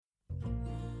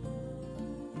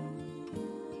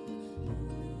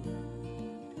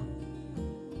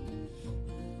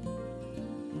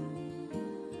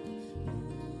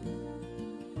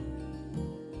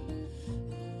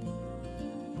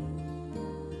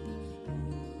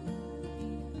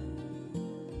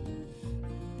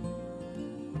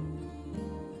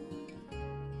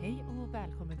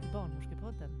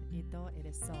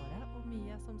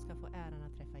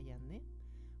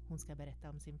Hon ska berätta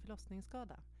om sin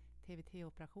förlossningsskada,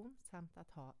 TVT-operation samt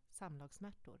att ha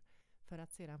samlagssmärtor för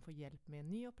att sedan få hjälp med en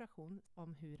ny operation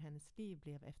om hur hennes liv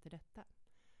blev efter detta.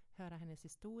 Höra hennes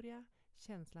historia,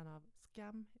 känslan av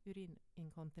skam,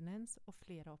 urininkontinens och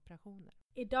flera operationer.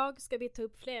 Idag ska vi ta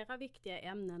upp flera viktiga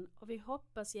ämnen och vi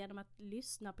hoppas genom att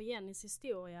lyssna på Jennys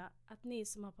historia att ni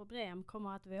som har problem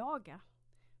kommer att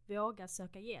våga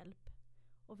söka hjälp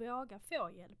och våga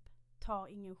få hjälp. Ta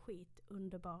ingen skit,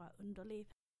 underbara underliv.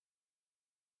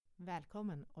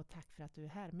 Välkommen och tack för att du är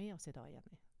här med oss idag,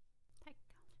 Jenny. Tack.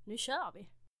 Nu kör vi.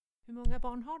 Hur många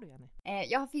barn har du, Jenny?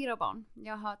 Jag har 4 barn.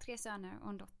 Jag har 3 söner och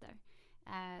en dotter.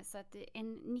 Så att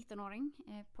en 19-åring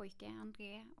pojke,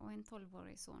 André, och en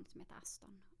 12-årig son som heter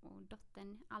Aston. Och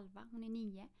dottern Alva, hon är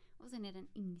 9. Och sen är den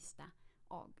yngsta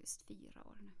August 4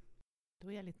 år nu.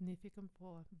 Då är jag lite nyfiken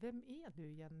på, vem är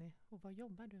du, Jenny, och vad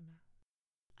jobbar du med?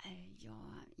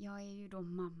 Jag är ju då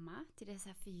mamma till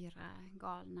dessa 4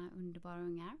 galna, underbara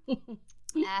ungar.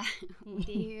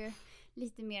 Det är ju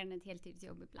lite mer än ett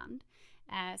heltidsjobb ibland.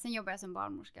 Sen jobbar jag som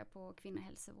barnmorska på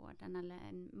kvinnohälsovården eller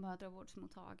en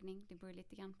mödravårdsmottagning. Det beror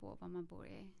lite grann på var man bor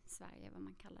i Sverige, vad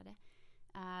man kallar det.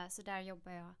 Så där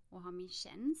jobbar jag och har min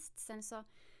tjänst. Sen så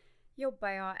jobbar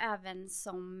jag även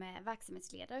som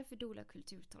verksamhetsledare för Dola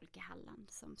kulturtolk i Halland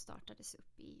som startades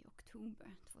upp i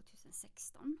oktober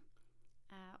 2016.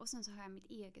 Och sen så har jag mitt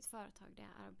eget företag där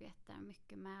jag arbetar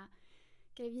mycket med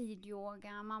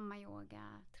gravidyoga,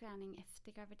 mammayoga, träning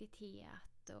efter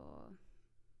graviditet och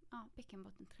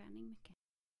bäckenbottenträning mycket.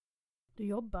 Du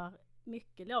jobbar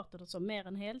mycket, låter det som, mer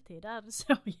än heltid. Är det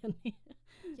så, Jenny?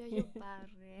 Jag jobbar...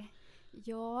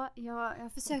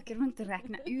 jag försöker inte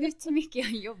räkna ut hur mycket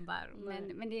jag jobbar.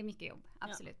 Men det är mycket jobb,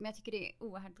 absolut. Ja. Men jag tycker det är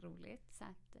oerhört roligt. Så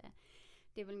att,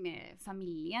 det är väl mer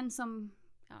familjen som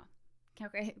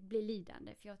kanske blir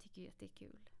lidande. För jag tycker ju att det är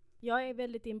kul. Jag är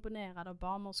väldigt imponerad av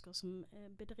barnmorskor som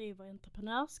bedriver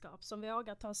entreprenörskap. Som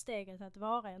vågar ta steget att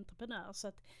vara entreprenör. Så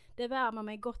att det värmer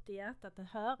mig gott i hjärtat att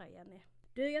höra, Jenny.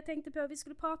 Du, jag tänkte på att vi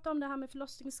skulle prata om det här med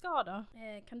förlossningsskador.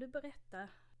 Kan du berätta,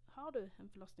 har du en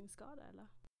förlossningsskada eller?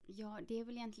 Ja, det är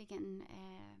väl egentligen,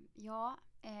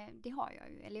 det har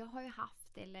jag ju. Eller jag har ju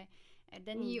haft, eller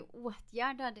den är ju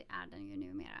åtgärdad är den ju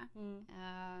numera.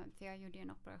 För jag gjorde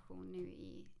en operation nu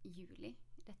i juli.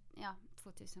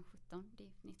 2017, det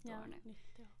är 90 år nu.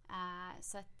 90 år.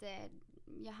 Så att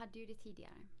jag hade ju det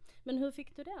tidigare. Men hur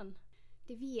fick du den?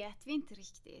 Det vet vi inte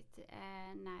riktigt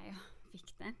när jag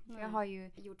fick den. Jag har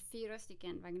ju gjort 4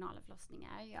 stycken vaginala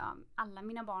förlossningar. Alla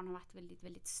mina barn har varit väldigt,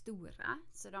 väldigt stora.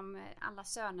 Så alla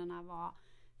sönerna var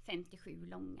 57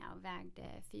 långa och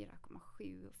vägde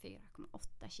 4,7 och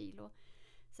 4,8 kilo.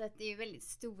 Så att det är väldigt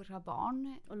stora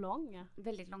barn. Och långa.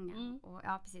 Väldigt långa. Och,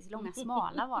 precis. Långa,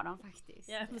 smala var de faktiskt.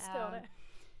 Jag förstår det.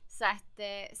 Så att,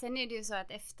 sen är det ju så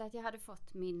att efter att jag hade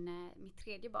fått mitt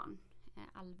 3:e barn,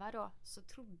 Alva då, så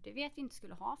trodde vi att vi inte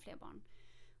skulle ha fler barn.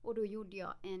 Och då gjorde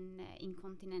jag en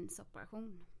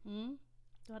inkontinensoperation.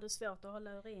 Du hade svårt att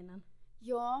hålla urinen.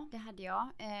 Ja, det hade jag.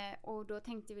 Och då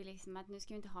tänkte vi liksom att nu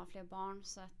ska vi inte ha fler barn.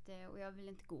 Så att, och jag vill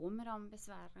inte gå med de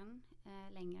besvären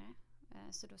längre.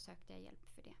 Så då sökte jag hjälp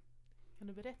för det. Kan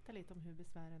du berätta lite om hur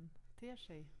besvären ter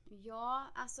sig? Ja,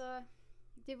 alltså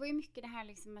det var ju mycket det här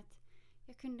liksom att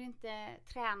jag kunde inte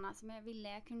träna som jag ville.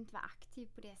 Jag kunde inte vara aktiv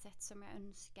på det sätt som jag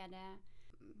önskade.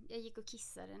 Jag gick och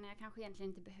kissade när jag kanske egentligen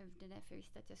inte behövde det. För jag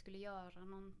visste att jag skulle göra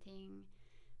någonting.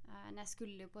 När jag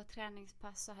skulle på ett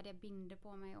träningspass så hade jag binder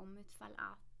på mig om utfall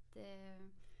att.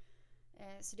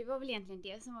 Så det var väl egentligen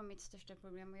det som var mitt största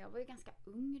problem. Och jag var ju ganska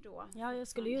ung då. Ja, jag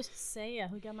skulle just säga,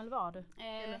 hur gammal var du?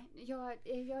 Jag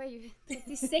är ju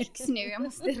 36 nu. Jag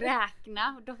måste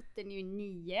räkna. Och dottern är ju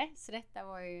 9. Så detta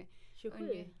var ju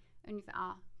 27. Ungefär,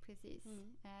 ja, precis.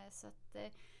 Så att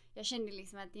jag kände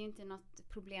liksom att det är inte något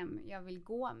problem jag vill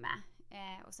gå med.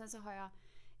 Och sen så har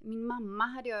min mamma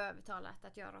hade jag övertalat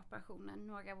att göra operationen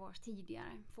några år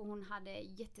tidigare. För hon hade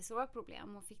jättestora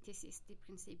problem och fick till sist i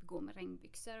princip gå med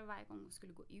regnbyxor varje gång hon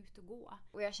skulle gå ut och gå.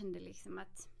 Och jag kände liksom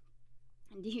att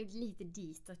det är ju lite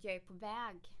dit att jag är på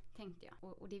väg, tänkte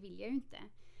jag. Och det vill jag ju inte.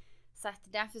 Så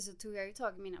att därför så tog jag ju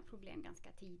tag i mina problem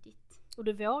ganska tidigt. Och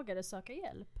du vågade söka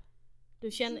hjälp?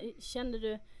 Kände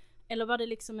du, eller var det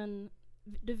liksom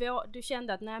du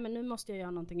kände att nej, men nu måste jag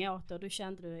göra någonting åt det, och då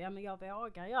kände du, ja men jag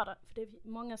vågar göra det, för det är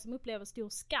många som upplever stor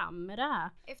skam med det här.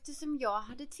 Eftersom jag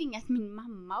hade tvingat min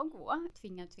mamma att gå,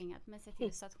 tvingat men sett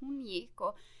till så att hon gick,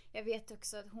 och jag vet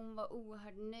också att hon var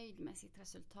oerhört nöjd med sitt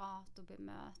resultat och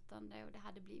bemötande, och det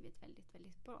hade blivit väldigt,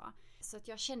 väldigt bra. Så att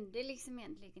jag kände liksom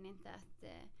egentligen inte att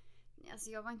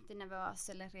alltså jag var inte nervös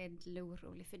eller rädd eller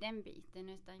orolig för den biten,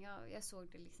 utan jag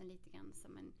såg det liksom lite grann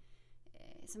som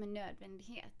en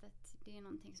nödvändighet, att det är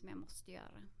någonting som jag måste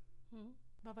göra.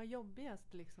 Vad var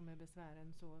jobbigast liksom med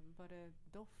besvären? Så var det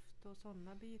doft och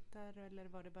sådana bitar eller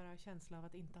var det bara känslan av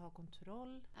att inte ha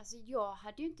kontroll? Alltså jag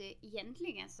hade ju inte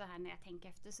egentligen så här när jag tänker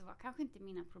efter så var kanske inte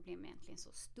mina problem egentligen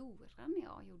så stora när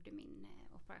jag gjorde min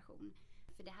operation.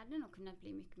 För det hade nog kunnat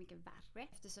bli mycket, mycket värre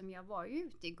eftersom jag var ju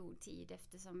ute i god tid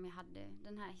eftersom jag hade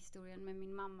den här historien med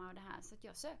min mamma och det här. Så att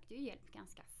jag sökte ju hjälp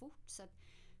ganska fort. Så att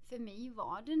för mig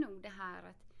var det nog det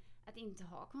här att inte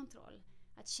ha kontroll.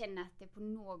 Att känna att det på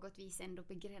något vis ändå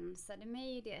begränsade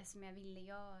mig i det som jag ville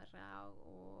göra.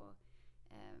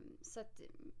 Så att,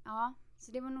 ja,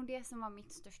 så det var nog det som var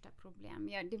mitt största problem.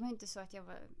 Det var inte så att jag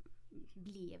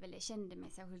blev eller kände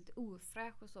mig särskilt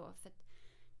ofräsch och så. För att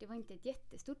det var inte ett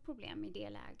jättestort problem i det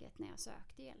läget när jag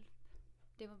sökte hjälp.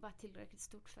 Det var bara tillräckligt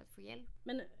stort för att få hjälp.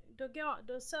 Men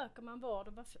då söker man vård.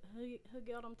 Och hur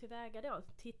går de tillväga då?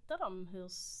 Tittar de hur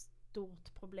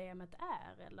stort problemet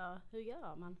är? Eller hur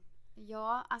gör man?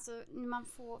 Ja, alltså man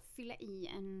får fylla i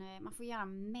man får göra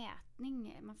en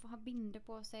mätning. Man får ha binder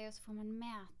på sig och så får man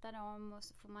mäta dem och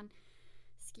så får man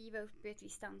skriva upp ett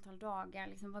visst antal dagar.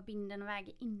 Liksom vad binderna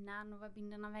väger innan och vad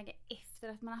binderna väger efter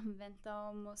att man använt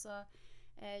dem. Och så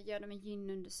gör de en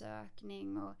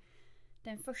gynundersökning och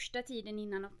den första tiden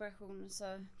innan operationen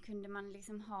så kunde man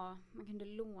liksom man kunde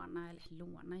låna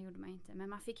gjorde man inte, men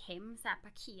man fick hem så här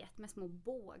paket med små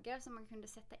bågar som man kunde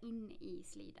sätta in i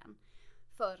slidan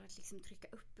för att liksom trycka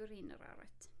upp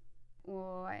urinröret.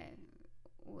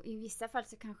 Och i vissa fall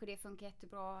så kanske det funkar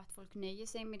jättebra att folk nöjer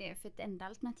sig med det, för ett enda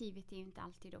alternativet är ju inte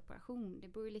alltid operation. Det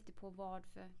beror ju lite på vad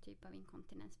för typ av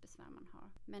inkontinensbesvär man har.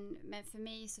 Men för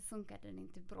mig så funkade det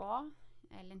inte bra.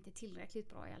 Eller inte tillräckligt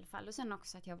bra i alla fall. Och sen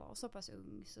också att jag var så pass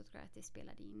ung så tror jag att det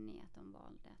spelade in i att de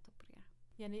valde att operera.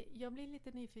 Jenny, jag blir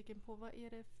lite nyfiken på vad är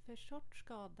det för sorts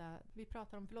skada? Vi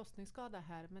pratar om förlossningsskada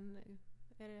här, men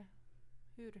är det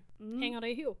hur? Hänger det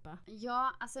ihop?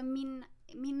 Ja, alltså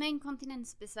mina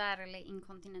inkontinensbesvär eller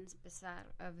inkontinensbesvär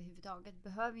överhuvudtaget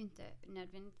behöver ju inte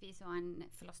nödvändigtvis vara en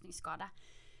förlossningsskada.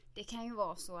 Det kan ju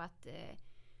vara så att,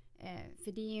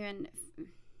 för det är ju en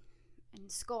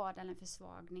skada eller en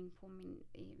försvagning på min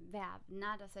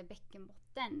vävnad, alltså i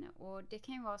bäckenbotten. Och det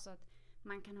kan ju vara så att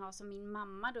man kan ha som min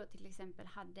mamma då till exempel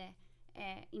hade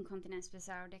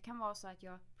inkontinensbesvär. Och det kan vara så att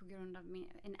jag på grund av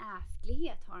en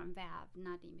ärftlighet har en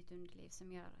vävnad i mitt underliv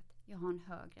som gör att jag har en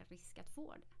högre risk att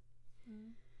få det.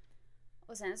 Mm.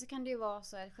 Och sen så kan det ju vara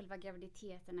så att själva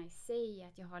graviditeterna i sig,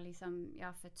 att jag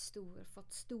har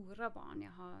fått stora barn,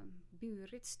 jag har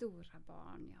burit stora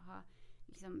barn,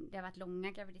 det har varit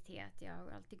långa graviditeter, jag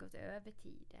har alltid gått över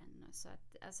tiden. Så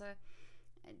att, alltså,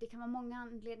 det kan vara många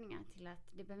anledningar till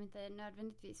att det behöver inte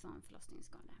nödvändigtvis vara en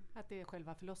förlossningsskada. Att det är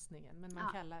själva förlossningen,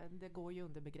 men det går ju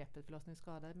under begreppet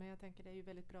förlossningsskada. Men jag tänker det är ju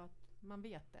väldigt bra att man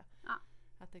vet det. Ja.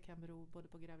 Att det kan bero både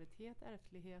på graviditet,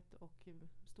 ärftlighet och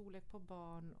storlek på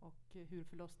barn och hur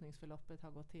förlossningsförloppet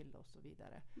har gått till och så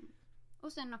vidare. Mm.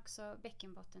 Och sen också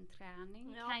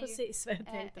bäckenbottenträning. Ja, precis vad jag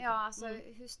tänkte på. Ja, alltså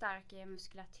hur stark är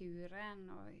muskulaturen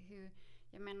och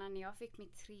jag menar när jag fick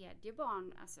mitt 3:e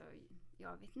barn, alltså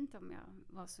jag vet inte om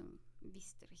jag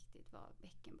visste riktigt vad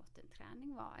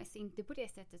bäckenbottenträning var. Alltså inte på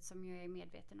det sättet som jag är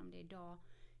medveten om det idag,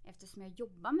 eftersom jag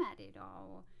jobbar med det idag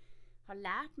och har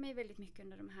lärt mig väldigt mycket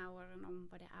under de här åren om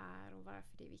vad det är och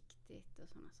varför det är viktigt och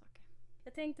sådana saker.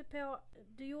 Jag tänkte på,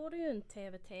 du gjorde ju en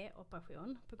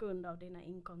TVT-operation på grund av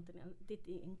ditt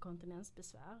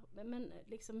inkontinensbesvär. Men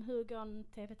liksom, hur går en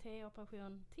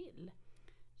TVT-operation till?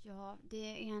 Ja,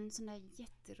 det är en sån där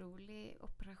jätterolig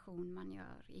operation man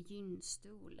gör i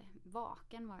gynstol.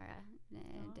 Vaken var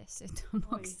jag dessutom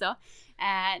också.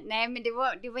 Nej, men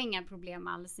det var inga problem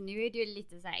alls. Nu är det ju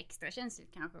lite så här extra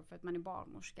känsligt kanske för att man är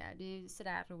barnmorska. Det är ju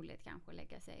sådär roligt kanske att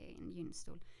lägga sig i en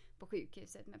gynstol på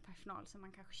sjukhuset med personal som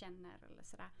man kanske känner eller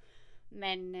sådär.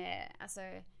 Men alltså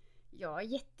jag är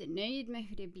jättenöjd med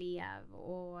hur det blev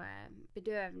och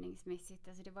bedövningsmässigt.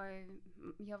 Alltså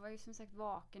jag var ju som sagt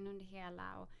vaken under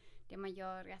hela, och det man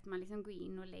gör är att man liksom går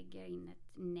in och lägger in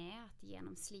ett nät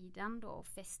genom slidan då och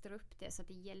fäster upp det så att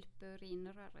det hjälper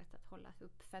urinröret att hållas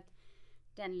upp, för att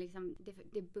den liksom,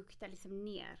 det buktar liksom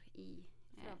ner i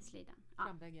slidan.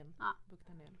 Framväggen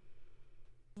buktar ner.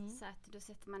 Mm. Så att då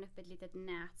sätter man upp ett litet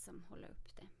nät som håller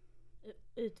upp det.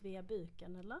 Ut via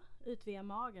buken eller? Ut via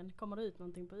magen? Kommer det ut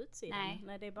någonting på utsidan?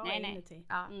 Nej, det är bara inuti.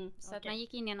 Ja. Så att man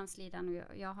gick in genom slidan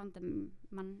och jag har inte,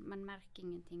 man märker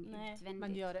ingenting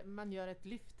utvändigt. Man gör ett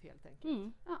lyft helt enkelt.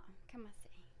 Mm. Ja, kan man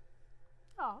säga.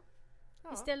 Ja.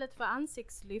 Istället för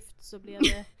ansiktslyft så blir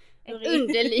det ett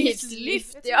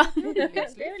underlivslyft. Ja. Det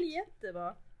är väl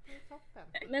jättebra.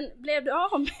 Men blev du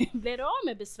av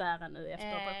med besvären nu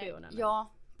efter operationen?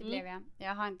 Ja, det blev jag.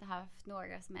 Jag har inte haft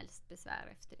några som helst besvär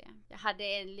efter det. Jag hade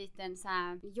en liten så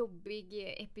här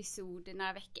jobbig episod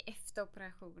några veckor efter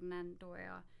operationen då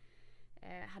jag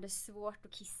hade svårt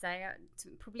att kissa.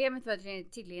 Problemet var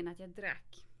tydligen att jag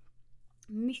drack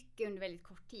mycket under väldigt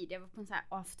kort tid. Jag var på en så här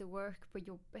after work på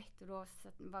jobbet och då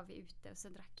var vi ute och så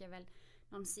drack jag väl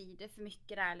någon cider för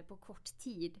mycket där eller på kort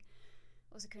tid.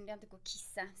 Och så kunde jag inte gå och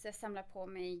kissa så jag samlade på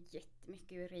mig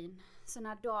jättemycket urin. Så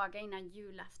några dagar innan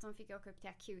julafton fick jag åka upp till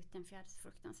akuten för jag hade så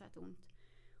fruktansvärt ont.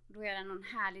 Och då är det någon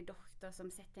härlig doktor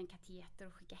som sätter en kateter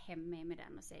och skickar hem mig med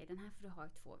den och säger den här får du ha i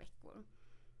 2 veckor.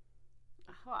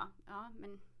 Jaha, ja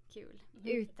men kul.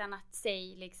 Utan att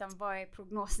säga liksom vad är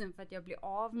prognosen för att jag blir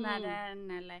av med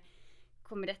den eller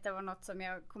kommer detta vara något som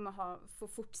jag kommer få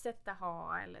fortsätta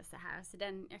ha eller så här. Så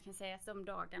jag kan säga att de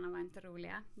dagarna var inte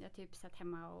roliga. Jag typ satt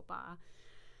hemma och bara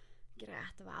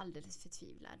grät och var alldeles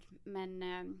förtvivlad. Men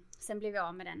sen blev jag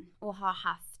av med den och har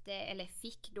haft eller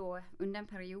fick då under en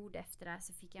period efter det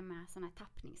så fick jag med såna här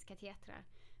tappningskatetrar.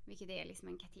 Vilket är liksom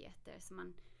en kateter som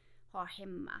man har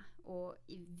hemma och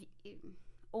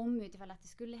om utifall att det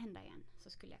skulle hända igen så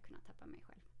skulle jag kunna tappa mig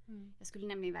själv. Jag skulle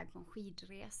nämligen iväg på en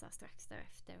skidresa strax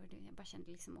därefter och jag bara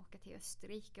kände liksom åka till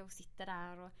Österrike och sitta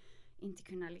där och inte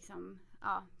kunna liksom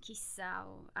kissa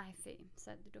och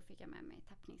så då fick jag med mig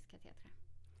tappningskatetrar.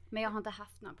 Men jag har inte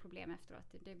haft några problem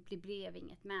efteråt. Det blev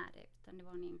inget med det utan det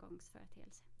var en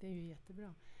engångsföreteelse. Det är ju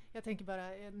jättebra. Jag tänker bara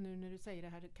nu när du säger det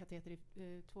här kateter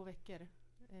i 2 veckor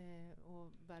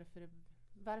och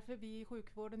varför vi i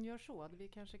sjukvården gör så. Vi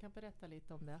kanske kan berätta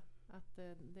lite om det. Att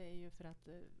det är ju för att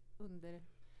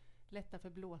underlätta för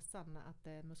blåsan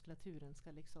att muskulaturen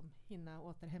ska liksom hinna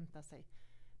återhämta sig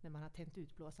när man har tänt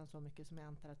ut blåsan så mycket som jag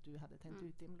antar att du hade tänt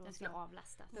ut din blåsa. Den ska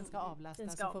avlastas. Den ska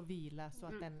avlastas och få vila så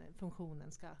att den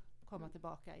funktionen ska komma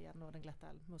tillbaka igen och den glatta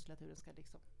muskulaturen ska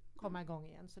liksom komma igång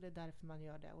igen. Så det är därför man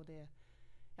gör det och det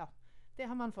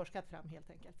har man forskat fram helt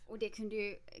enkelt. Och det kunde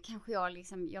ju kanske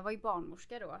jag var ju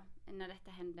barnmorska då när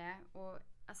detta hände och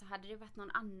alltså hade det varit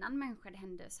någon annan människa det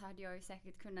hände så hade jag ju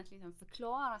säkert kunnat liksom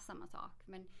förklara samma sak.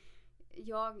 Men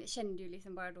jag kände ju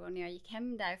liksom bara då när jag gick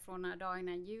hem därifrån några dagar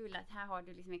innan jul att här har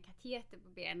du liksom en kateter på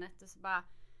benet och så bara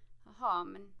jaha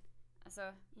men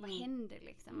alltså vad händer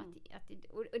liksom?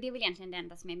 Och det är väl egentligen det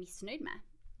enda som jag är missnöjd med.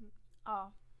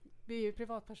 Ja. Vi är ju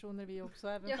privatpersoner vi också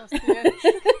även Ja. fast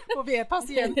vi är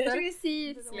patienter.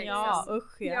 Precis. Liksom. Ja,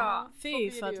 usch ja. Ja,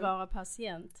 Fy för att vara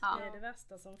patient. Ja. Det är det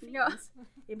värsta som finns. Ja.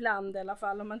 Ibland i alla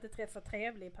fall om man inte träffar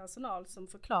trevlig personal som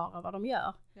förklarar vad de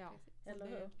gör. Ja, Eller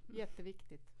det är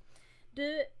jätteviktigt.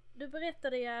 Du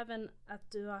berättade ju även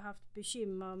att du har haft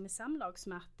bekymmer med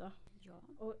samlagssmärtor. Ja.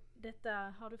 Och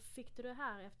detta, fick du det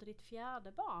här efter ditt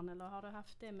 4:e barn eller har du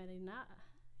haft det med din nära?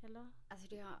 Eller? Alltså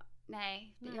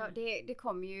det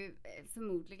kom ju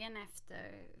förmodligen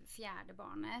efter 4:e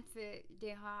barnet. För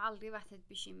det har aldrig varit ett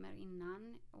bekymmer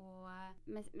innan.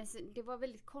 Men det var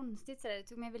väldigt konstigt. Så det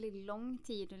tog mig väldigt lång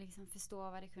tid att liksom förstå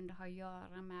vad det kunde ha att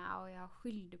göra med. Och jag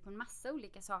skyllde på en massa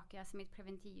olika saker. Alltså mitt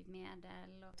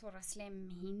preventivmedel och torra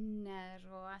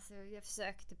slemhinnor. Och alltså jag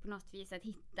försökte på något vis att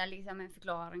hitta liksom en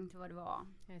förklaring till vad det var.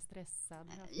 Jag är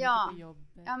stressad, jag har mycket på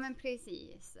jobbet. Ja men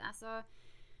precis. Alltså,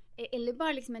 eller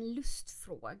bara liksom en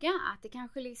lustfråga. Att det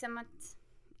kanske liksom att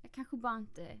jag kanske bara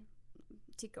inte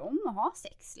tycker om att ha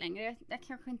sex längre. Jag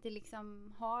kanske inte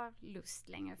liksom har lust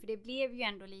längre. För det blev ju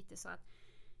ändå lite så att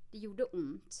det gjorde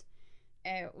ont.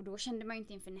 Och då kände man ju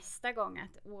inte inför nästa gång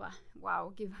att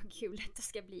wow, gud vad kul detta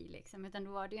ska bli liksom. Utan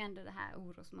då var det ju ändå det här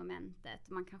orosmomentet.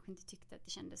 Och man kanske inte tyckte att det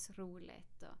kändes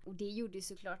roligt. Och det gjorde ju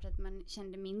såklart att man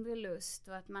kände mindre lust.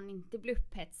 Och att man inte blev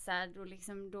upphetsad. Och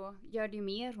liksom då gör det ju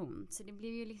mer ont. Så det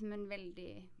blev ju liksom en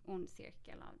väldigt ond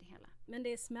cirkel av det hela. Men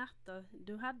det är smärta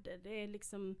du hade. Det är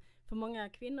liksom, för många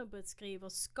kvinnor beskriver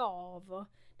skav och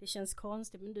det känns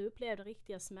konstigt, men du upplevde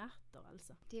riktiga smärtor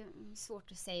alltså. Det är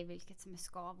svårt att säga vilket som är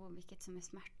skav och vilket som är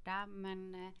smärta.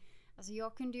 Men alltså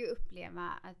jag kunde ju uppleva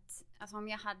att alltså om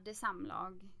jag hade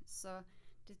samlag så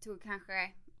det tog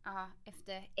kanske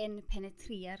efter en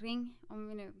penetrering, om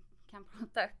vi nu kan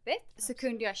prata öppet, så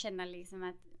kunde jag känna liksom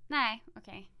att nej,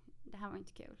 okej, det här var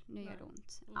inte kul, nu gör det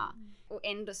ont. Ja. Och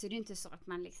ändå så är det inte så att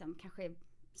man liksom kanske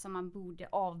som man borde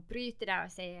avbryta där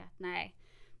och säga att nej,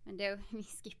 men då, vi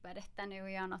skippar detta nu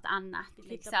och gör något annat.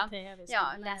 Liksom. TV,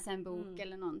 läsa en bok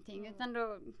eller någonting. Utan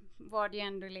då var det ju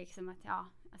ändå liksom att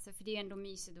alltså för det är ju ändå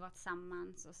mysigt att vara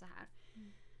tillsammans och så här.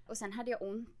 Och sen hade jag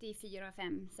ont i 4,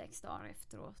 5, 6 dagar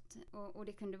efteråt. Och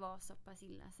det kunde vara så pass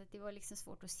illa så att det var liksom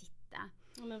svårt att sitta.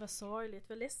 Men vad sorgligt,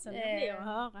 vad ledsen jag blev att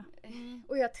höra.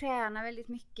 Och jag tränar väldigt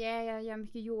mycket, jag gör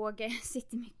mycket yoga, jag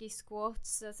sitter mycket i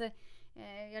squats. Alltså,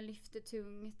 jag lyfter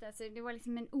tungt. Alltså, det var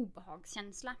liksom en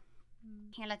obehagskänsla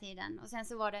hela tiden. Och sen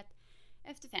så var det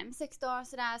efter 5-6 dagar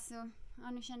sådär så,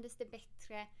 ja, nu kändes det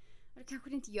bättre. Och då kanske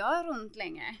det inte gör ont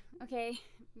längre. Okej,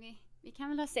 vi kan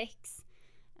väl ha sex.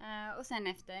 Och sen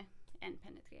efter en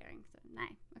penetrering så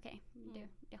nej,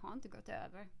 det har inte gått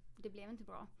över. Det blev inte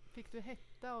bra. Fick du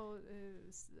hetta och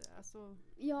alltså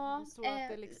ja, så att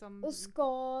det liksom... och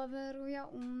skaver och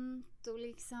gör ont och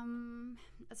liksom,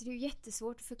 alltså det är ju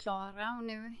jättesvårt att förklara och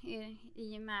nu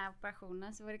i och med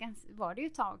operationen så var det ju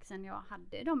ett tag sedan jag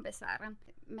hade de besvären.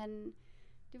 Men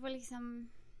det var liksom,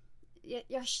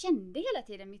 jag kände hela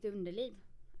tiden mitt underliv.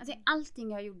 Alltså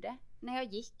allting jag gjorde, när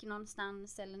jag gick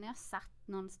någonstans eller när jag satt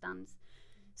någonstans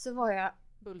så var jag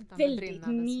väldigt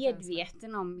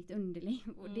medveten om mitt underliv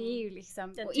och det är ju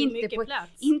liksom och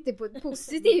inte på ett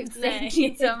positivt sätt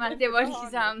liksom, att det var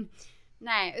liksom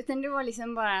nej, utan det var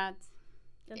liksom bara att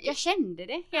jag kände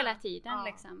det hela tiden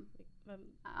liksom.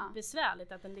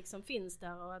 Besvärligt att den liksom finns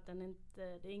där och att den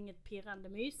inte, det är inget pirrande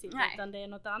mysigt utan det är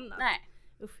något annat. Nej.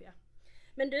 Usch ja.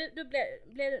 Men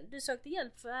du sökte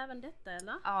hjälp för även detta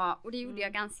eller? Ja, och det gjorde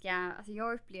jag ganska, alltså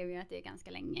jag upplever ju att det är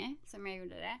ganska länge som jag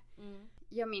gjorde det.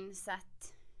 Jag minns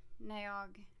att när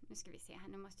jag, nu ska vi se här,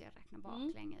 nu måste jag räkna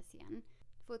baklänges igen.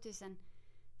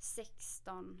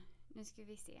 2016, nu ska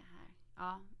vi se här.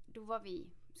 Ja, då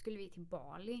skulle vi till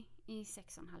Bali i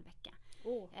 6,5 vecka.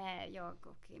 Jag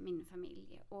och min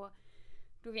familj. Och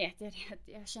då vet jag att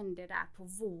jag kände där på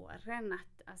våren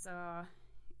att alltså,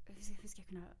 hur ska jag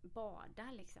kunna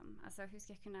bada liksom? Alltså hur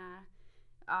ska jag kunna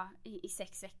i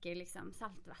 6 veckor liksom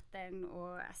saltvatten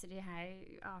och alltså det här,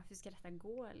 hur ska detta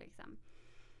gå liksom?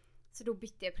 Så då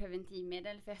bytte jag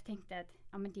preventivmedel för jag tänkte att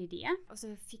men det är det. Och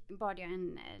så bad jag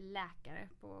en läkare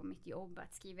på mitt jobb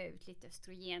att skriva ut lite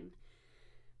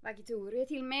östrogenvagitorier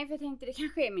till mig. För jag tänkte det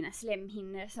kanske är mina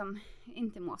slemhinnor som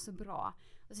inte mår så bra.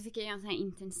 Och så fick jag göra en sån här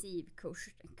intensiv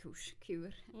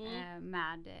kur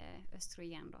med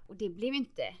östrogen då. Och det blev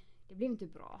inte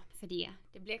bra för det.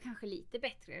 Det blev kanske lite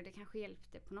bättre. Det kanske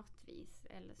hjälpte på något vis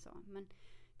eller så. Men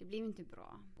det blev inte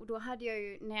bra. Och då hade jag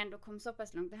ju, när jag ändå kom så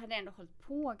pass långt, då hade jag ändå hållit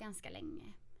på ganska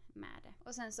länge med det.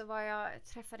 Och sen så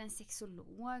träffade en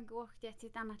sexolog och åkte jag till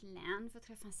ett annat län för att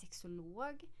träffa en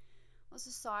sexolog. Och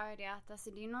så sa jag det att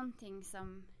alltså, det är någonting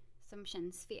som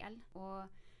känns fel. Och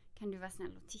kan du vara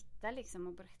snäll och titta liksom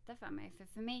och berätta för mig?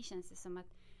 För mig känns det som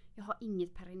att jag har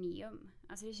inget perineum.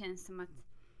 Alltså det känns som att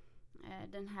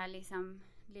den här liksom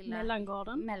lilla...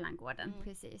 Mellangården,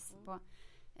 precis. På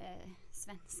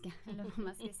svenska, eller vad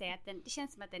man ska säga. Att det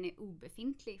känns som att den är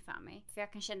obefintlig för mig. För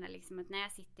jag kan känna liksom att när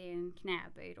jag sitter i en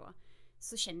knäböj då,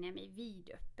 så känner jag mig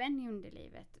vidöppen i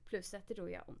underlivet. Plus att det då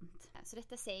gör ont. Så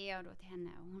detta säger jag då till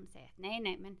henne och hon säger att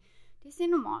nej, men det ser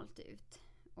normalt ut.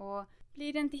 Och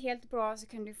blir det inte helt bra så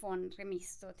kan du få en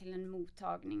remiss då till en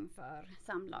mottagning för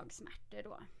samlagssmärtor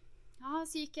då. Ja,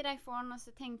 så gick jag därifrån och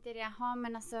så tänkte jag,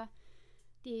 men alltså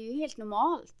det är ju helt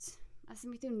normalt. Alltså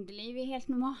mitt underliv är helt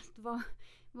normalt.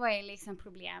 Vad är liksom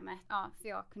problemet? Ja, för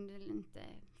jag kunde inte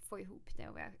få ihop det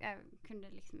och jag kunde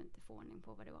liksom inte få ordning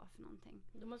på vad det var för någonting.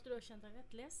 Då måste du ha känt dig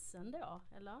rätt ledsen då,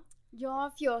 eller?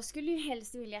 Ja, för jag skulle ju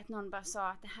helst vilja att någon bara sa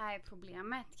att det här är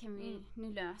problemet.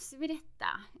 Nu löser vi detta.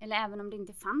 Eller även om det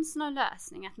inte fanns någon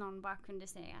lösning, att någon bara kunde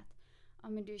säga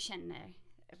att men du känner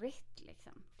rätt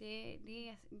liksom.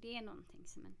 Det är någonting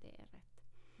som inte är rätt.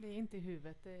 Det är inte i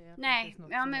huvudet, det är nej,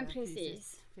 något ja som men är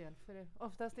precis. Fel. För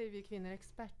oftast är vi kvinnor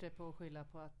experter på att skylla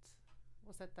på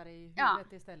och sätta det i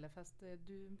huvudet istället. Fast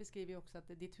du beskriver ju också att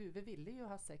ditt huvud ville ju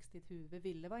ha sex, ditt huvud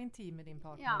ville vara intim med din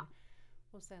partner. Ja.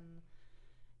 Och sen,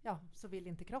 så vill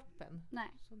inte kroppen. Nej.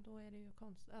 Så då är det ju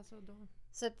konstigt. Alltså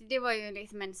Så att det var ju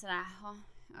liksom en sådär,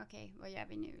 okej, vad gör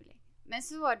vi nu? Men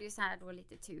så var det ju så här då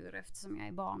lite tur eftersom jag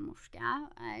är barnmorska.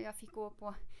 Jag fick gå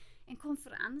på en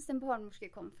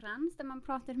barnmorskekonferens där man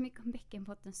pratade mycket om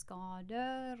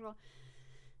bäckenbottenskador och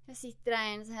jag sitter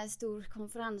där i en så här stor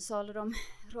konferenssal och de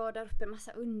radar upp en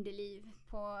massa underliv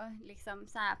på liksom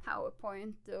så här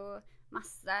PowerPoint och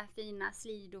massa fina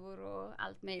slidor och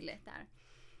allt möjligt där.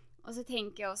 Och så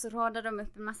tänker jag, och så radar de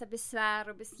upp en massa besvär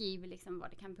och beskriver liksom vad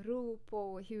det kan bero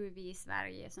på och hur vi i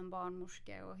Sverige som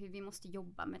barnmorska och hur vi måste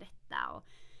jobba med detta och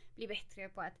bli bättre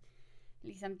på att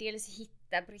liksom dels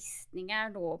hitta bristningar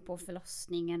då på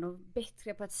förlossningen och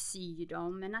bättre på att sy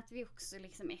dem, men att vi också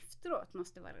liksom efteråt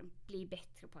måste bli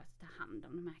bättre på att ta hand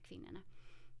om de här kvinnorna.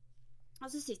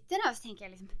 Och så sitter jag där och så tänker jag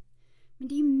liksom, men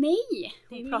det är mig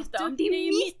hon pratar om. Det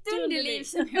är mitt underliv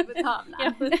som är på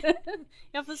tavlan.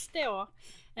 Jag förstår.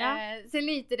 Ja. Så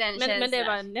lite den känslan. Men det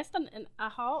var nästan en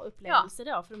aha-upplevelse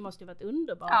då, för det måste ju varit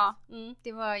underbart. Ja,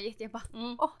 det var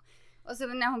Och så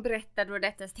när hon berättade då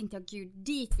detta så tänkte jag, gud,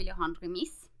 dit vill jag ha en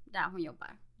remiss där hon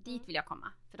jobbar. Dit vill jag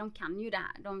komma. För de kan ju det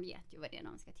här. De vet ju vad det är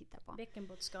de ska titta på.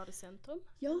 Bäckenbottskadecentrum?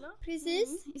 Ja, eller?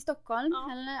 precis. I Stockholm.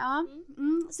 Ja. Eller, ja.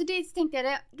 Så det tänkte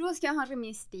jag, då ska jag ha en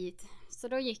remiss dit. Så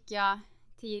då gick jag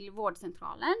till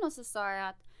vårdcentralen och så sa jag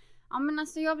att ja, men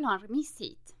alltså jag vill ha en remiss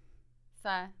hit.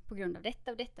 För på grund av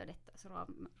detta och detta och detta. Så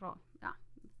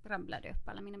ramlade upp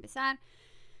alla mina besvär.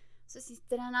 Så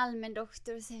sitter en allmän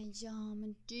doktor och säger ja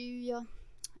men du,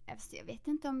 jag vet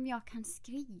inte om jag kan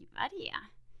skriva det.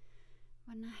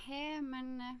 Och nej,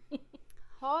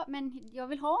 men jag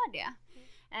vill ha det.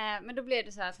 Men då blev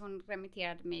det så att hon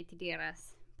remitterade mig till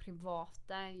deras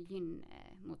privata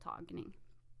gynmottagning.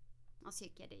 Och så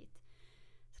gick jag dit.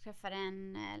 Så träffade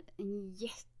en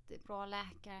jättebra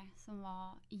läkare som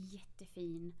var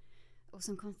jättefin. Och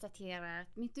som konstaterar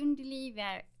att mitt underliv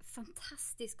är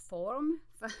fantastisk form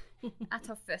för att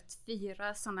ha fött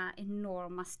 4 sådana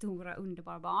enorma, stora,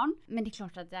 underbara barn. Men det är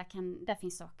klart att där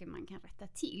finns saker man kan rätta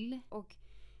till. Och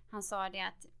han sa det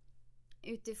att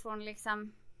utifrån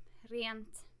liksom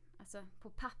rent, alltså på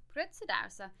pappret sådär,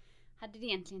 så hade det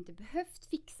egentligen inte behövt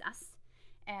fixas.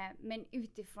 Men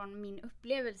utifrån min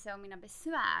upplevelse och mina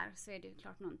besvär så är det ju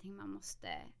klart någonting man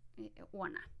måste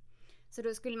ordna. Så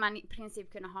då skulle man i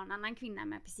princip kunna ha en annan kvinna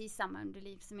med precis samma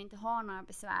underliv som inte har några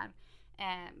besvär.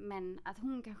 Men att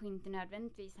hon kanske inte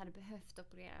nödvändigtvis hade behövt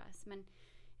opereras. Men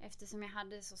eftersom jag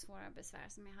hade så svåra besvär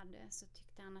som jag hade så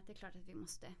tyckte han att det är klart att vi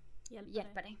måste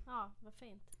hjälpa dig. Ja, vad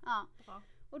fint. Ja. Bra.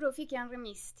 Och då fick jag en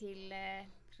remiss till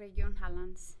Region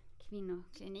Hallands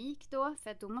kvinnoklinik då. För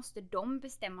att då måste de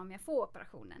bestämma om jag får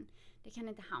operationen. Det kan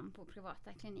inte han på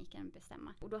privata kliniken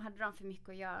bestämma. Och då hade de för mycket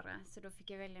att göra. Så då fick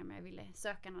jag välja om jag ville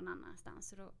söka någon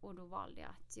annanstans. Och då valde jag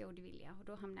att jo, det vill jag. Och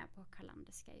då hamnade jag på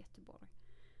Carlanderska i Göteborg.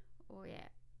 Och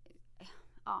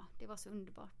ja, det var så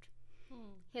underbart.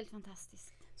 Helt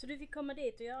fantastiskt. Så du fick komma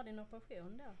dit och göra din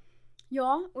operation då?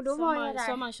 Ja, och då var jag där.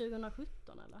 Sommaren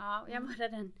 2017 eller? Ja, jag var där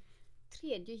den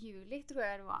 3 juli tror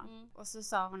jag det var. Och så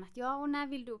sa hon att ja, och när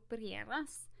vill du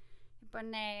opereras? Jag bara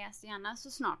nej, alltså gärna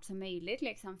så snart som möjligt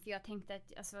liksom. För jag tänkte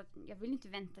att alltså, jag vill inte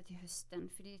vänta till hösten.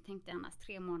 För det tänkte annars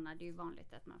 3 månader, det är ju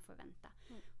vanligt att man får vänta.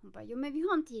 Hon bara, jo men vi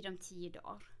har en tid om 10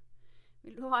 dagar.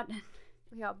 Vill du ha den?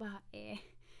 Och jag bara,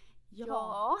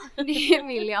 ja det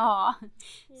vill jag ha.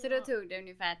 Så då tog det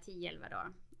ungefär 10-11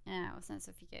 dagar. Och sen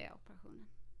så fick jag göra operationen.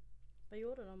 Vad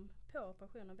gjorde de på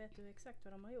operationen? Vet du exakt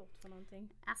vad de har gjort för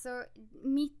någonting? Alltså,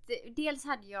 dels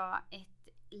hade jag ett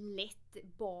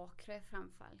lätt bakre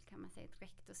framfall kan man säga, ett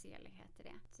rektosele heter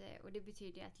det. Och det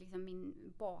betyder att liksom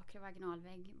min bakre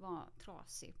vaginalvägg var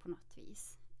trasig på något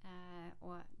vis.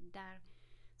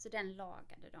 Så den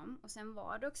lagade de. Och sen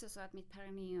var det också så att mitt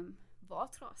perineum var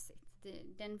trasigt.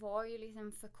 Den var ju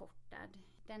liksom förkortad.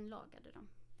 Den lagade de.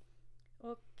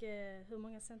 Och hur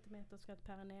många centimeter ska ett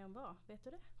perineum vara? Vet du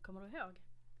det? Kommer du ihåg?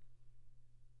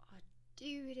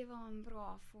 Du, det var en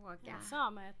bra fråga. Jag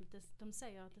sa mig att de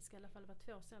säger att det ska i alla fall vara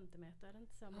 2 centimeter. Är det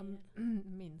inte så?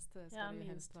 Minst ska det ju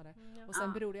helst vara det. Ja. Och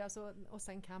sen beror det alltså, och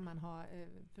sen kan man ha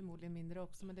förmodligen mindre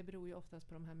också, men det beror ju oftast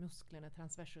på de här musklerna,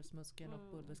 transversusmuskeln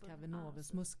och bulbus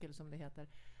cavernosus muskel som det heter,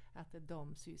 att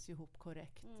de sys ihop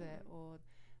korrekt och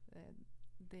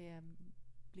det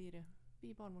blir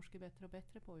vi barnmorskor bättre och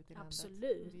bättre på ute i landet.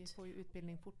 Absolut. Vi får ju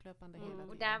utbildning fortlöpande hela tiden.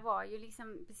 Och där var ju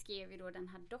liksom, beskrev ju då den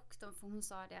här doktorn, för hon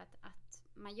sa det att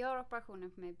man gör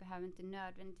operationen på mig behöver inte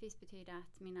nödvändigtvis betyda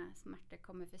att mina smärtor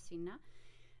kommer försvinna.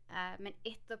 Men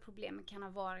ett av problemen kan ha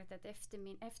varit att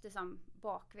eftersom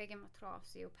bakväggen var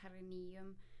trasig och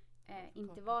perineum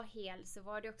inte var hel, så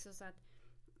var det också så att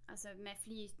alltså med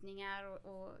flytningar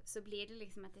och så blir det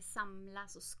liksom att det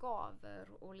samlas och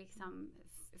skaver och liksom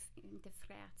inte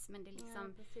fräts, men det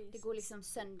liksom det går liksom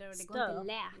sönder och det går inte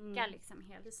läka liksom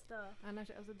helt. Det stör. Annars,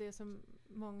 alltså det som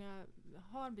många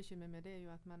har bekymmer med, det är ju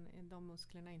att de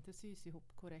musklerna inte sys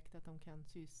ihop korrekt, att de kan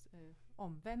sys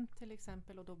omvänt till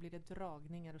exempel, och då blir det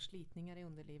dragningar och slitningar i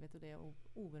underlivet och det är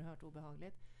oerhört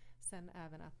obehagligt. Sen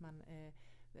även att man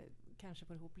kanske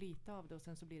får ihop lite av det och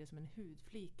sen så blir det som en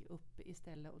hudflik upp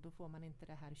istället, och då får man inte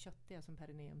det här köttiga som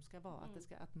perineum ska vara,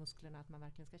 att musklerna, att man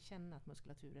verkligen ska känna att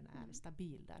muskulaturen är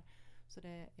stabil där. Så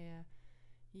det är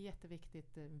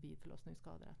jätteviktigt vid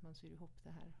förlossningsskador att man syr ihop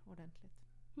det här ordentligt.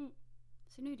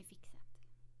 Så nu är det fixat.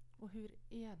 Och hur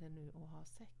är det nu att ha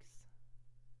sex?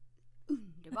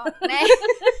 Underbart.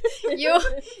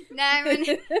 Nej men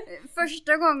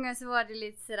första gången så var det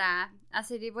lite sådär,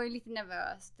 alltså det var ju lite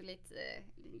nervöst och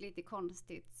lite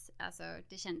konstigt, alltså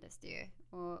det kändes det ju,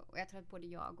 och jag tror att både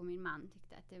jag och min man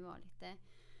tyckte att det var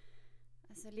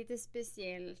lite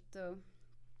speciellt och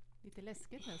lite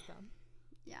läskigt nästan.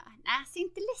 Ja, nej alltså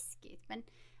inte läskigt, men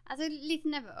alltså lite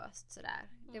nervöst sådär,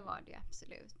 det var det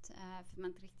absolut, för man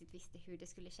inte riktigt visste hur det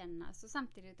skulle kännas, och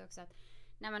samtidigt också att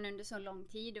när man under så lång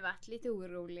tid varit lite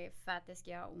orolig för att det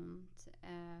ska göra ont,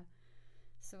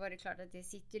 så var det klart att det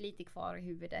sitter lite kvar i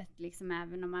huvudet liksom,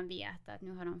 även om man vet att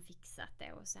nu har de fixat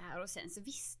det och så här. Och sen så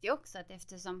visste jag också att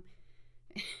eftersom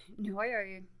nu har jag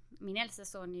ju, min äldsta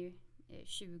son är ju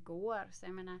 20 år, så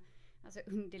jag menar, alltså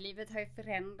underlivet har ju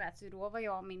förändrats. Och då var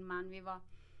jag och min man, vi var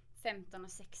 15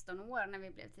 och 16 år när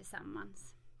vi blev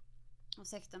tillsammans. Och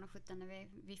 16 och 17 när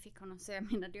vi fick honom. Så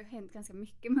jag menar, det har hänt ganska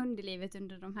mycket med underlivet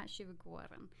under de här 20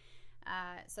 åren.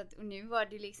 Så att, och nu var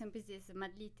det liksom precis som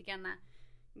att lite grann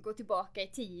gå tillbaka i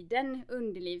tiden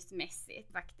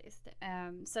underlivsmässigt faktiskt.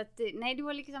 Så att nej, det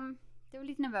var liksom, det var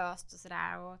lite nervöst och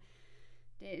sådär, och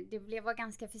det var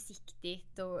ganska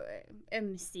försiktigt och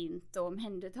ömsint och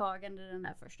omhändertagande den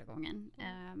där första gången.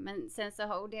 Men sen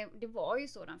så, och det var ju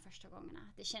så de första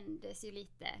gångerna. Det kändes ju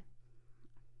lite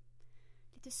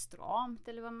stramt,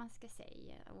 eller vad man ska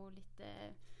säga, och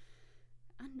lite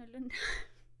annorlunda.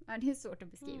 Ja, det är svårt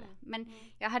att beskriva. Men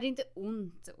jag hade inte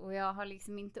ont, och jag har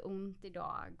liksom inte ont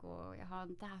idag, och jag har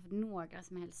inte haft några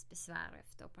som helst besvär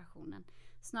efter operationen.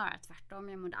 Snarare tvärtom,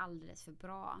 jag mådde alldeles för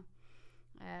bra.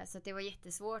 Så att det var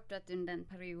jättesvårt att under en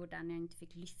period när jag inte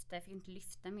fick inte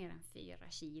lyfta mer än 4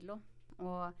 kilo.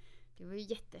 Och det var ju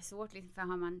jättesvårt liksom, för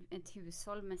har man ett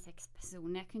hushåll med 6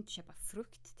 personer, jag kunde inte köpa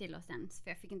frukt till oss ens, för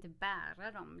jag fick inte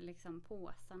bära de liksom,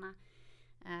 påsarna.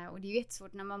 Och det är ju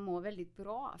jättesvårt när man mår väldigt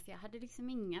bra, för jag hade liksom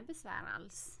inga besvär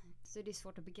alls. Så det är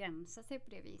svårt att begränsa sig på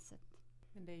det viset.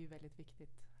 Men det är ju väldigt viktigt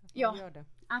att man gör det.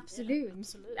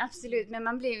 Absolut. Ja, absolut.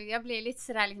 Men jag blev lite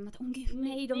sådär liksom att gud,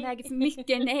 nej, de väger för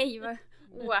mycket, nej.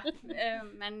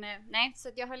 Men nej, så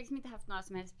att jag har liksom inte haft några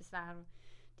som helst besvär. Och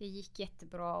det gick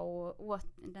jättebra, och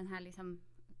den här liksom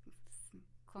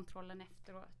kontrollen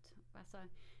efteråt. Alltså,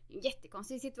 en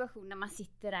jättekonstig situation när man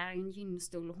sitter där i en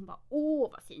gynstol och hon bara,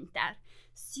 vad fint det är.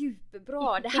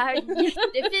 Superbra, det här är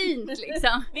jättefint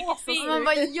liksom. Och man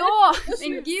bara, ja,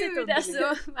 men gud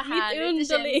alltså, vad härligt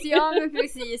det känns. Ja, men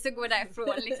precis, så går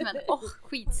därifrån liksom att,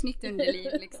 skitsnyggt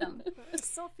underliv liksom.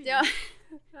 Så fint. Ja.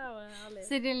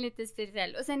 Så det är lite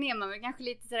speciellt. Och sen är man väl kanske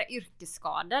lite sådär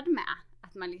yrkesskadad med.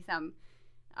 Att man liksom,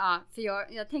 ja, för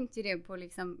jag tänkte ju det på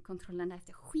liksom kontrollen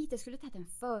efter. Jag skulle tagit en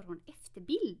före- och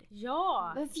efterbild.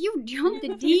 Ja! Varför gjorde jag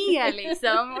inte det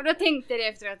liksom? Och då tänkte jag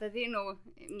efteråt att det är nog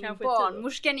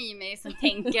barnmorskan i mig som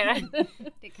tänker att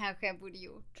det kanske jag borde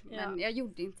gjort. Men jag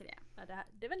gjorde inte det. Ja,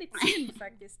 det var lite synd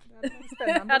faktiskt.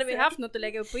 Hade vi haft något att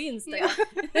lägga upp på Instagram.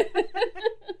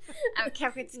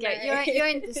 Kanske inte ska. Jag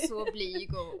är inte så blyg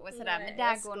och sådär. Nej, men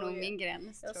där går nog min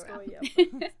gräns, jag tror jag.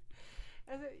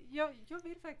 Alltså, jag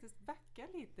vill faktiskt backa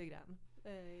lite grann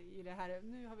i det här.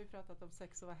 Nu har vi pratat om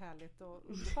sex och vad härligt och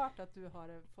underbart att du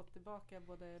har fått tillbaka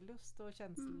både lust och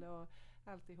känsla och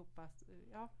alltihopa.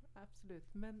 Ja,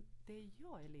 absolut. Men det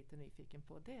jag är lite nyfiken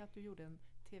på, det är att du gjorde en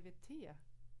TVT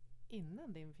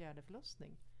innan din 4:e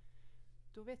förlossning.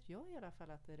 Då vet jag i alla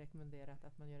fall att det är rekommenderat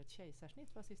att man gör ett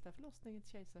kejsarsnitt. Var sista förlossning ett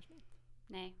kejsarsnitt?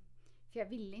 Nej, för jag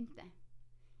ville inte.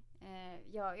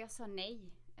 Jag sa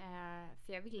nej.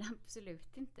 För jag ville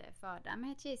absolut inte föda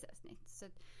med ett kejsarsnitt. Så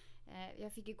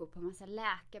jag fick ju gå på en massa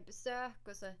läkarbesök,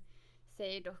 och så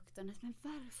säger doktorn att, men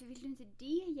varför vill du inte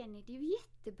det, Jenny? Det är ju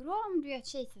jättebra om du gör ett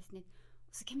kejsarsnitt.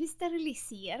 Och så kan vi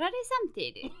sterilisera dig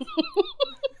samtidigt.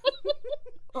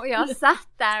 Och jag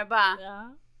satt där och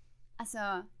bara,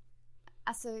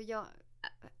 alltså jag,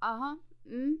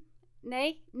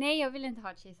 nej, jag vill inte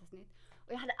ha ett kejsarsnitt.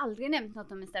 Och jag hade aldrig nämnt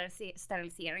något om en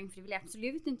sterilisering, för det ville jag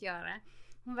absolut inte göra.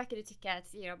 Hon verkade tycka att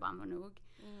 4 barn var nog.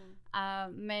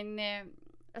 Men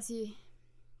alltså,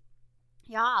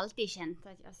 jag har alltid känt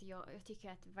att alltså, jag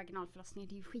tycker att vaginalförlossning,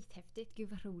 det är ju skithäftigt. Gud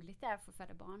vad roligt det är för att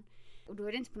föda barn. Och då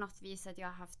är det inte på något vis att jag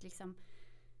har haft liksom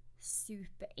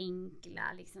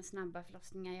superenkla, liksom snabba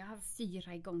förlossningar. Jag har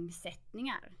 4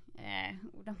 igångsättningar.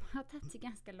 Och de har tagit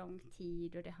ganska lång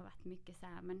tid, och det har varit mycket så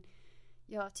här, men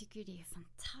jag tycker det är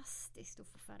fantastiskt att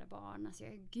få föda barn. Alltså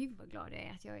gud vad glad jag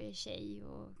är att jag är tjej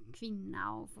och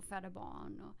kvinna och får föda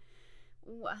barn.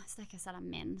 Och stackars alla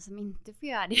män som inte får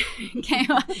göra det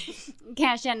kan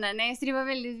jag känna. Nej, så det var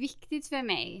väldigt viktigt för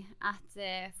mig att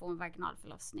få en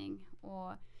vaginalförlossning.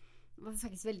 Och jag var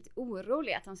faktiskt väldigt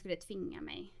orolig att de skulle tvinga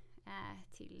mig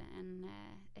till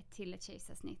ett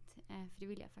kejsarsnitt. För det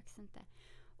ville jag faktiskt inte.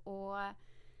 Och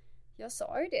jag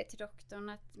sa ju det till doktorn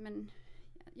att men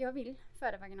jag vill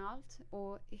föda vaginalt,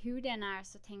 och hur den är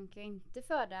så tänker jag inte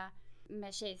föda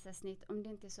med kejsarsnitt om det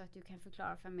inte är så att du kan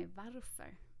förklara för mig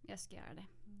varför jag ska göra det.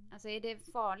 Alltså är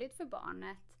det farligt för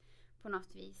barnet på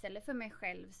något vis eller för mig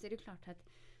själv, så är det klart att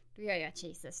då gör jag ett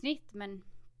kejsarsnitt, men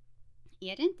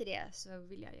är det inte det så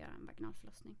vill jag göra en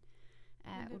vaginalförlossning.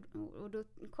 Och då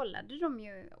kollade de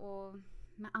ju och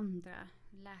med andra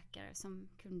läkare som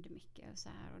kunde mycket och så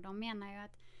här. Och de menar ju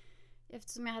att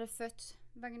eftersom jag hade fött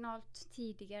vaginalt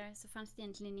tidigare så fanns det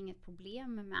egentligen inget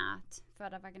problem med att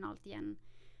föda vaginalt igen.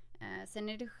 Sen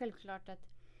är det självklart att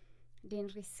det är en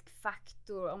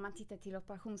riskfaktor om man tittar till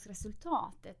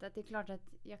operationsresultatet. Att det är klart att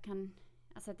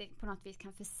att det på något vis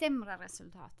kan försämra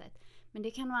resultatet. Men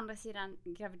det kan å andra sidan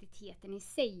graviditeten i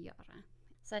sig göra.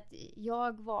 Så att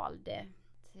jag valde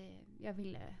att jag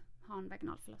ville ha en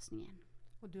vaginal förlossning igen.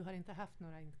 Och du har inte haft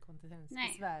några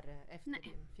inkontinensbesvär efter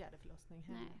din fjärde förlossning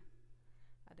heller? Nej.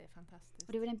 Ja, det är fantastiskt.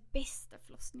 Och det var den bästa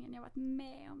förlossningen jag varit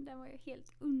med om. Den var ju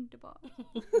helt underbar.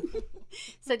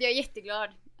 Så att jag är jätteglad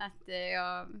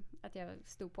att jag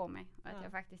stod på mig. Och att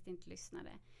jag faktiskt inte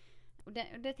lyssnade. Och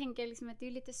det tänker jag liksom att det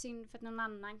är lite synd för att någon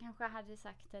annan kanske hade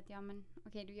sagt att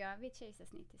okej, då gör vi ett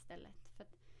kejsarsnitt istället. För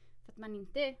att man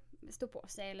inte står på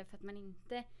sig eller för att man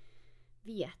inte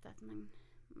vet att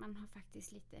man har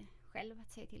faktiskt lite själv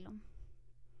att säga till om.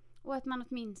 Och att man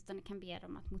åtminstone kan be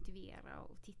dem att motivera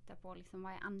och titta på liksom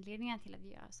vad är anledningen till att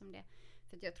vi gör som det.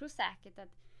 För att jag tror säkert att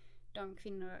de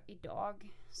kvinnor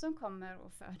idag som kommer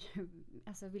och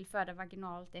vill föda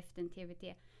vaginalt efter en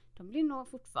TVT, de blir nog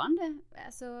fortfarande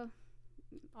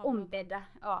ombedda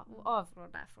och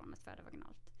avrådda från att föda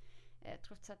vaginalt.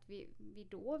 Trots att vi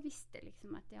då visste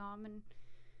liksom att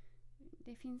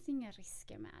det finns inga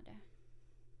risker med det.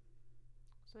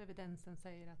 Så evidensen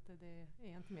säger att det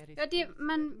är inte mer risk. Ja,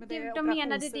 de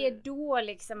menade det då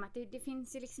liksom att det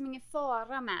finns ju liksom ingen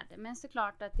fara med det. Men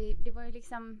såklart att det var ju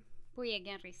liksom på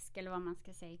egen risk eller vad man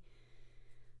ska säga.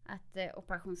 Att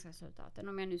operationsresultaten,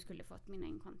 om jag nu skulle fått mina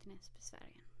inkontinensbesvär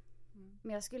igen.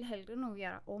 Men jag skulle hellre nog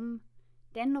göra om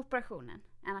den operationen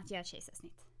än att göra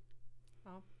kejsarsnitt.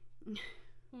 Ja.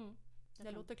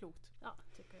 Det låter klokt. Ja,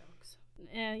 tycker jag också.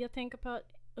 Jag tänker på,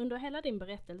 under hela din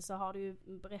berättelse har du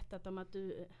ju berättat om att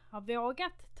du har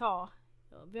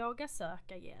vågat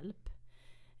söka hjälp.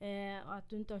 Och att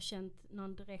du inte har känt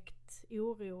någon direkt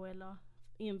oro eller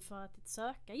inför att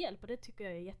söka hjälp. Och det tycker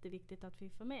jag är jätteviktigt att vi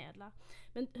förmedlar.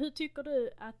 Men hur tycker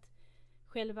du att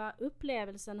själva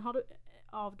upplevelsen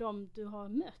av dem du har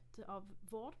mött, av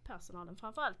vårdpersonalen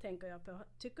framförallt tänker jag på.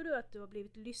 Tycker du att du har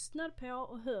blivit lyssnad på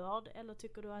och hörd, eller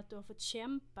tycker du att du har fått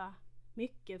kämpa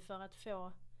mycket för att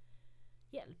få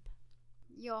hjälp?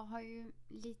 Jag har ju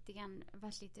lite grann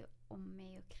varit lite om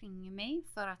mig och kring mig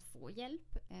för att få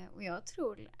hjälp. Och jag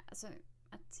tror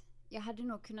att jag hade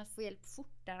nog kunnat få hjälp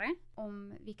fortare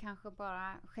om vi kanske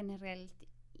bara generellt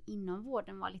inom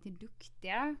vården var lite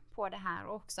duktigare på det här.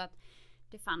 Och också att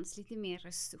det fanns lite mer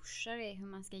resurser i hur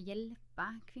man ska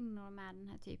hjälpa kvinnor med den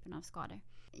här typen av skador.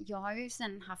 Jag har ju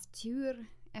sen haft tur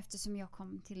eftersom jag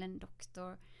kom till en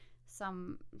doktor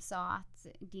som sa att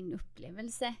din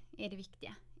upplevelse är det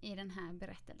viktiga i den här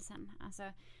berättelsen. Alltså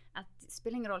att det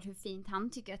spelar ingen roll hur fint han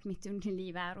tycker att mitt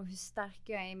underliv är och hur stark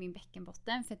jag är i min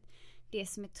bäckenbotten. För att det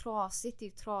som är trasigt är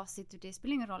ju trasigt och det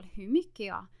spelar ingen roll hur mycket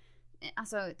jag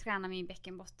tränar min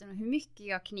bäckenbotten och hur mycket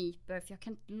jag kniper, för jag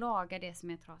kan inte laga det som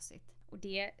är trasigt. Och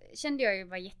det kände jag ju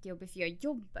var jättejobbigt, för jag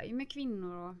jobbar ju med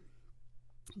kvinnor och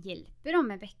hjälper dem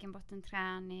med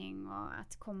bäckenbottenträning och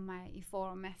att komma i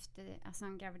form efter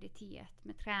en graviditet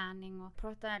med träning, och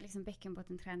prata liksom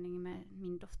bäckenbottenträning med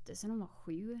min dotter sen hon var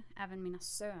 7. Även mina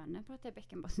söner pratar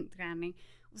bäckenbottenträning.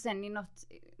 Och sen i något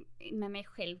med mig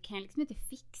själv kan jag liksom inte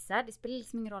fixa. Det spelar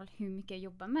liksom ingen roll hur mycket jag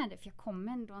jobbar med det, för jag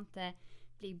kommer ändå inte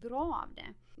bli bra av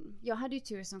det. Jag hade ju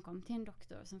tur som kom till en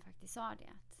doktor som faktiskt sa det,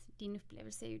 att din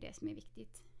upplevelse är ju det som är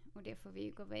viktigt och det får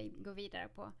vi gå vidare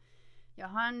på. Jag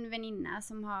har en väninna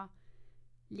som har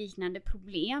liknande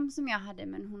problem som jag hade,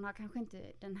 men hon har kanske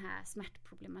inte den här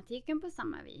smärtproblematiken på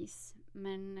samma vis.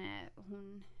 Men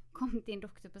hon kom till en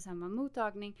doktor på samma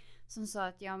mottagning som sa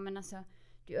att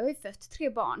du har ju fött 3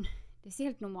 barn. Det ser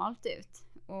helt normalt ut.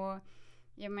 Och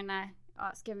jag menar,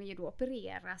 ska vi ju då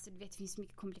operera, så du vet det finns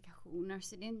mycket komplikationer,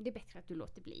 så det är bättre att du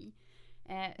låter bli.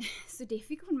 Så det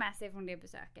fick hon med sig från det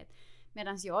besöket.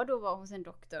 Medan jag då var hos en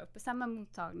doktor på samma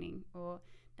mottagning och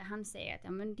där han säger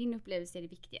att din upplevelse är det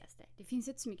viktigaste. Det finns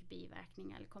inte så mycket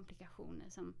biverkningar eller komplikationer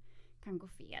som kan gå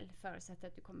fel, förutsatt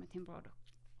att du kommer till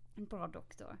en bra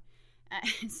doktor.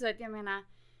 Så att jag menar,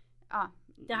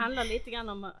 det handlar lite grann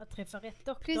om att träffa rätt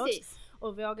doktor. Precis.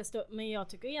 Och våga stå. Men jag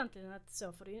tycker egentligen att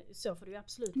så får det ju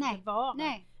absolut inte vara.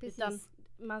 Nej, precis. Utan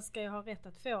man ska ju ha rätt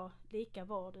att få lika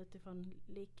vård utifrån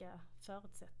lika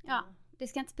förutsättningar. Ja, det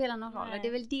ska inte spela någon roll. Det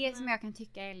är väl det som jag kan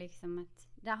tycka är liksom att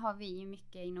där har vi ju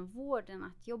mycket inom vården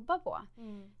att jobba på.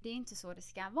 Det är inte så det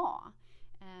ska vara.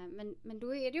 Men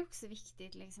då är det också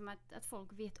viktigt liksom att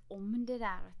folk vet om det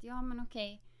där. Att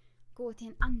okej, gå till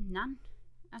en annan.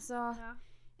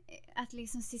 att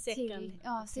liksom se Second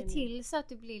till så att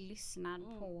du blir lyssnad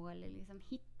på, eller liksom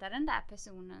hitta den där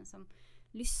personen som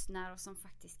lyssnar och som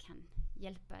faktiskt kan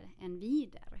hjälpa en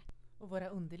vidare. Och våra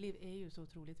underliv är ju så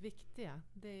otroligt viktiga.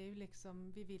 Det är ju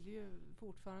liksom, vi vill ju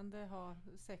fortfarande ha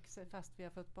sex fast vi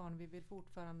har fått barn. Vi vill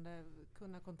fortfarande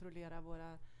kunna kontrollera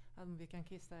om vi kan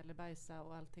kissa eller bajsa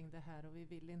och allting det här. Och vi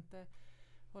vill inte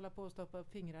hålla på och stoppa upp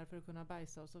fingrar för att kunna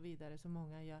bajsa och så vidare som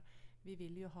många gör. Vi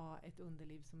vill ju ha ett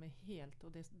underliv som är helt,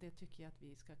 och det tycker jag att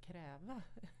vi ska kräva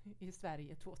i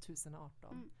Sverige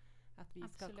 2018. Att vi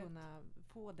ska kunna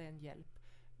få den hjälp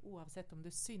oavsett om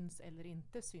det syns eller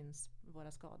inte syns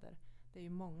våra skador. Det är ju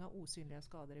många osynliga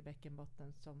skador i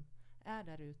bäckenbotten som är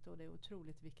där ute, och det är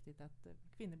otroligt viktigt att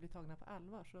kvinnor blir tagna på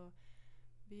allvar. Så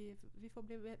vi får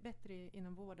bli bättre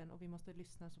inom vården, och vi måste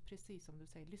lyssna, så precis som du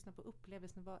säger, lyssna på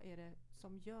upplevelsen. Vad är det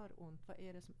som gör ont? Vad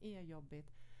är det som är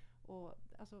jobbigt? Och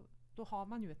alltså, då har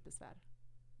man ju ett besvär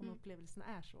om upplevelsen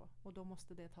är så, och då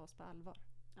måste det tas på allvar.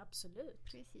 Absolut.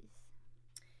 Precis.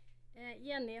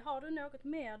 Jenny, har du något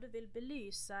mer du vill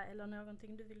belysa eller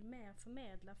någonting du vill mer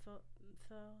förmedla för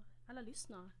alla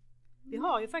lyssnare? Vi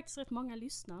har ju faktiskt rätt många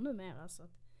lyssnare numera, så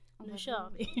att nu kör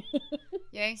vi.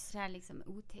 Jag är sådär liksom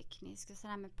oteknisk och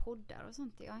sådär med poddar och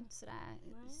sånt. Jag är inte sådär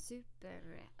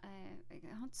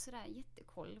jag har inte sådär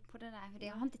jättekoll på det där. För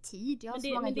jag har inte tid. Jag har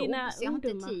så många jobb, så jag har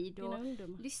inte tid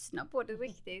att lyssna på det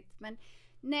riktigt. Men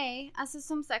nej, alltså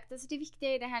som sagt, alltså det viktiga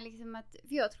är det här liksom att,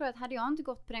 för jag tror att hade jag inte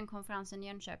gått på den konferensen i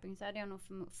Jönköping, så hade jag nog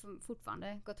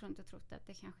fortfarande gått runt och trott att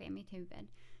det kanske är mitt huvud.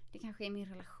 Det kanske är min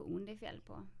relation det är fel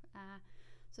på.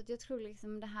 Så att jag tror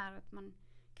liksom det här att man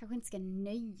kanske inte ska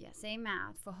nöja sig med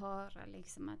att få höra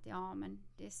liksom att ja, men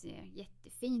det ser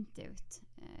jättefint ut.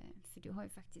 För du har ju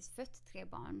faktiskt fött 3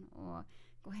 barn, och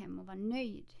gå hem och vara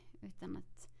nöjd. Utan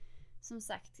att, som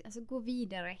sagt, alltså gå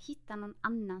vidare, hitta någon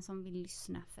annan som vill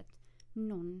lyssna, för att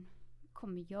någon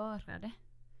kommer göra det.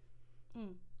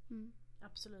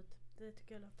 Absolut. Det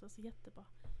tycker jag låter så jättebra.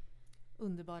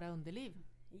 Underbara underliv.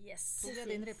 Yes. Tog jag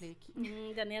din replik?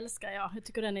 Den älskar jag. Jag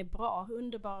tycker den är bra.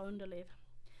 Underbara underliv.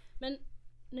 Men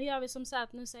nu gör vi som så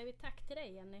att nu säger vi tack till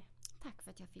dig, Jenny. Tack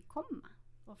för att jag fick komma.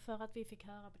 Och för att vi fick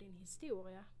höra på din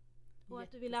historia. Och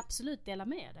att du vill absolut dela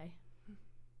med dig.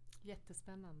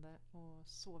 Jättespännande och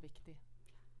så viktig.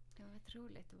 Det var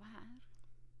roligt att vara här.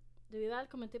 Du är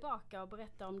välkommen tillbaka och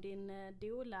berätta om din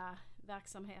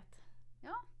doula-verksamhet.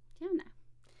 Ja, gärna.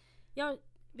 Jag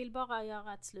vill bara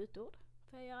göra ett slutord.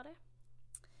 Får jag göra det?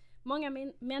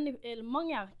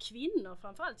 Många kvinnor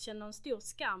framförallt känner en stor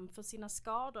skam för sina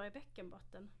skador i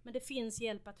bäckenbotten. Men det finns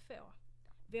hjälp att få.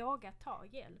 Våga ta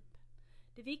hjälp.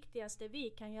 Det viktigaste vi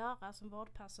kan göra som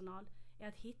vårdpersonal är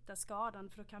att hitta skadan,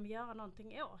 för då kan vi göra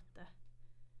någonting åt det.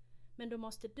 Men då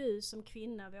måste du som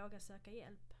kvinna våga söka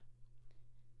hjälp.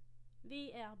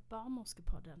 Vi är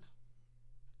Barnmorskepodden.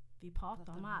 Vi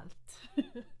pratar om allt.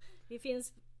 Vi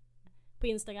finns på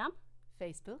Instagram,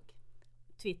 Facebook,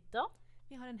 Twitter.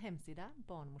 Vi har en hemsida,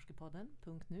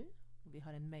 barnmorskepodden.nu, och vi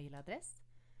har en mejladress,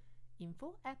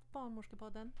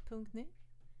 info@barnmorskepodden.nu.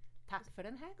 Tack för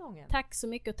den här gången. Tack så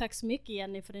mycket, och tack så mycket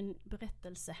Jenny för din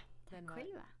berättelse. Tack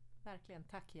själva. Verkligen,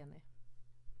 tack Jenny.